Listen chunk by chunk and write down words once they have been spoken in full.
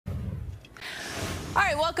All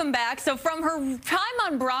right, welcome back. So from her time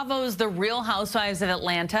on Bravo's The Real Housewives of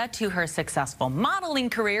Atlanta to her successful modeling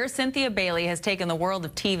career, Cynthia Bailey has taken the world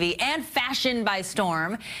of TV and fashion by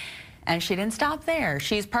storm. And she didn't stop there.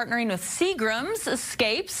 She's partnering with Seagram's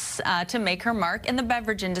Escapes to make her mark in the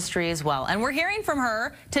beverage industry as well. And we're hearing from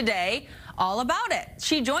her today all about it.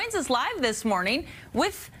 She joins us live this morning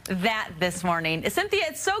with that this morning. Cynthia,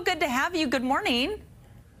 it's so good to have you. Good morning.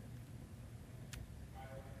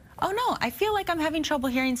 Oh, no, I feel like I'm having trouble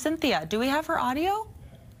hearing Cynthia. Do we have her audio?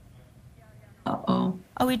 Uh-oh.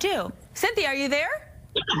 Oh, we do. Cynthia, are you there?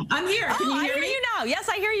 I'm here. Can you hear me? I hear you now. Yes,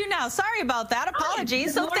 I hear you now. Sorry about that.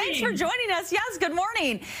 Apologies. So thanks for joining us. Yes, good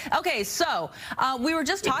morning. Okay, so we were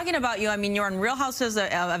just talking about you. I mean, you're on Real Housewives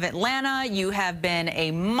of Atlanta. You have been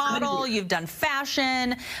a model. You've done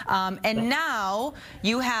fashion. And now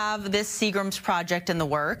you have this Seagram's project in the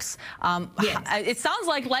works. Yes. It sounds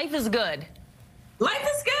like life is good. Life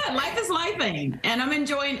is good. Life is lifing, and I'm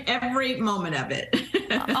enjoying every moment of it.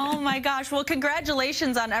 Oh my gosh. Well,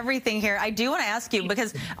 congratulations on everything here. I do want to ask you,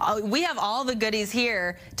 because we have all the goodies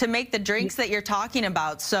here to make the drinks that you're talking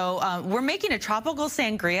about. So we're making a tropical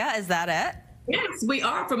sangria. Is that it? Yes, we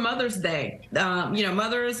are, for Mother's Day. You know,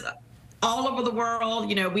 mothers all over the world,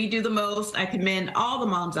 you know, we do the most. I commend all the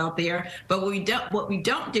moms out there, but what we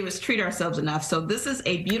don't do is treat ourselves enough. So this is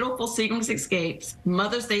a beautiful Seagram's Escapes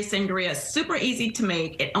Mother's Day sangria. Super easy to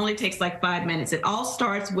make. It only takes like 5 minutes. It all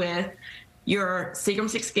starts with your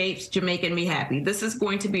Seagram's Escapes Jamaican Me Happy. This is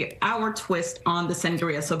going to be our twist on the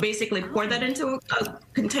sangria. So basically pour that into a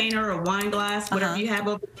container, a wine glass, whatever you have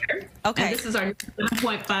over there. Okay. And this is our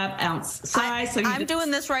 1.5 ounce size. I'm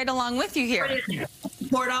doing this right along with you here.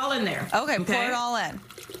 Pour it all in there. Okay, pour it all in.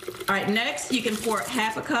 All right, next you can pour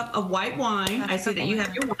half a cup of white wine. I see that you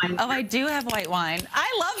have your wine. Oh, I do have white wine.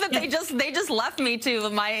 I love that they just left me to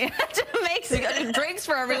make drinks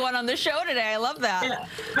for everyone on the show today. I love that.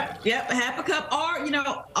 Yeah. Yep, half a cup. Or, you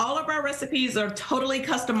know, all of our recipes are totally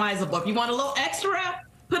customizable. If you want a little extra,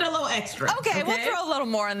 put a little extra. Okay, we'll throw a little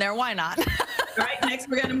more in there. Why not? All right, next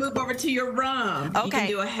we're going to move over to your rum. Okay.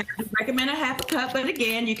 You can recommend a half a cup, but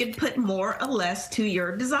again, you can put more or less to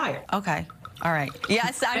your desire. Okay. All right.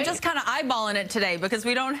 Yes, I'm just kind of eyeballing it today because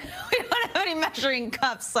we don't have any measuring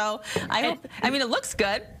cups. So I mean, it looks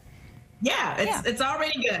good. Yeah, it's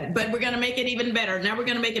already good, but we're going to make it even better. Now we're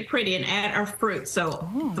going to make it pretty and add our fruit. So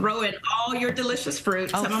throw in all your delicious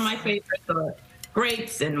fruit. Some of my favorites are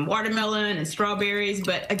grapes and watermelon and strawberries.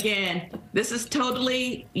 But again, this is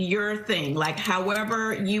totally your thing. Like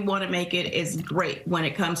however you want to make it is great when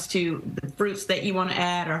it comes to the fruits that you want to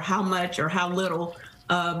add, or how much or how little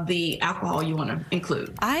of the alcohol you want to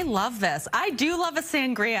include. I love this. I do love a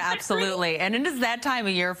sangria, absolutely. And it is that time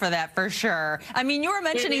of year for that, for sure. I mean, you were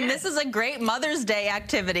mentioning this is a great Mother's Day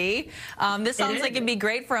activity. This sounds like it'd be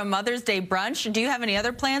great for a Mother's Day brunch. Do you have any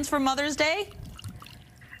other plans for Mother's Day?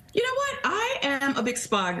 You know what? I am a big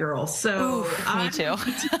spa girl, so me too.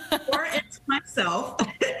 Pour into myself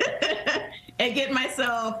and get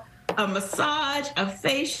myself a massage, a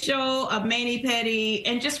facial, a mani-pedi,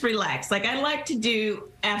 and just relax. Like I like to do,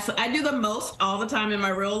 I do the most all the time in my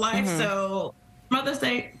real life. So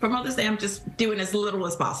for Mother's Day, I'm just doing as little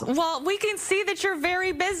as possible. Well, we can see that you're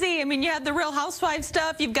very busy. I mean, you have the Real Housewives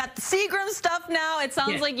stuff. You've got the Seagram's stuff now. It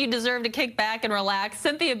sounds like you deserve to kick back and relax.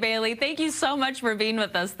 Cynthia Bailey, thank you so much for being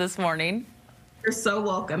with us this morning. You're so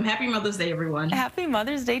welcome. Happy Mother's Day, everyone. Happy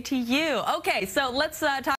Mother's Day to you. Okay, so let's talk.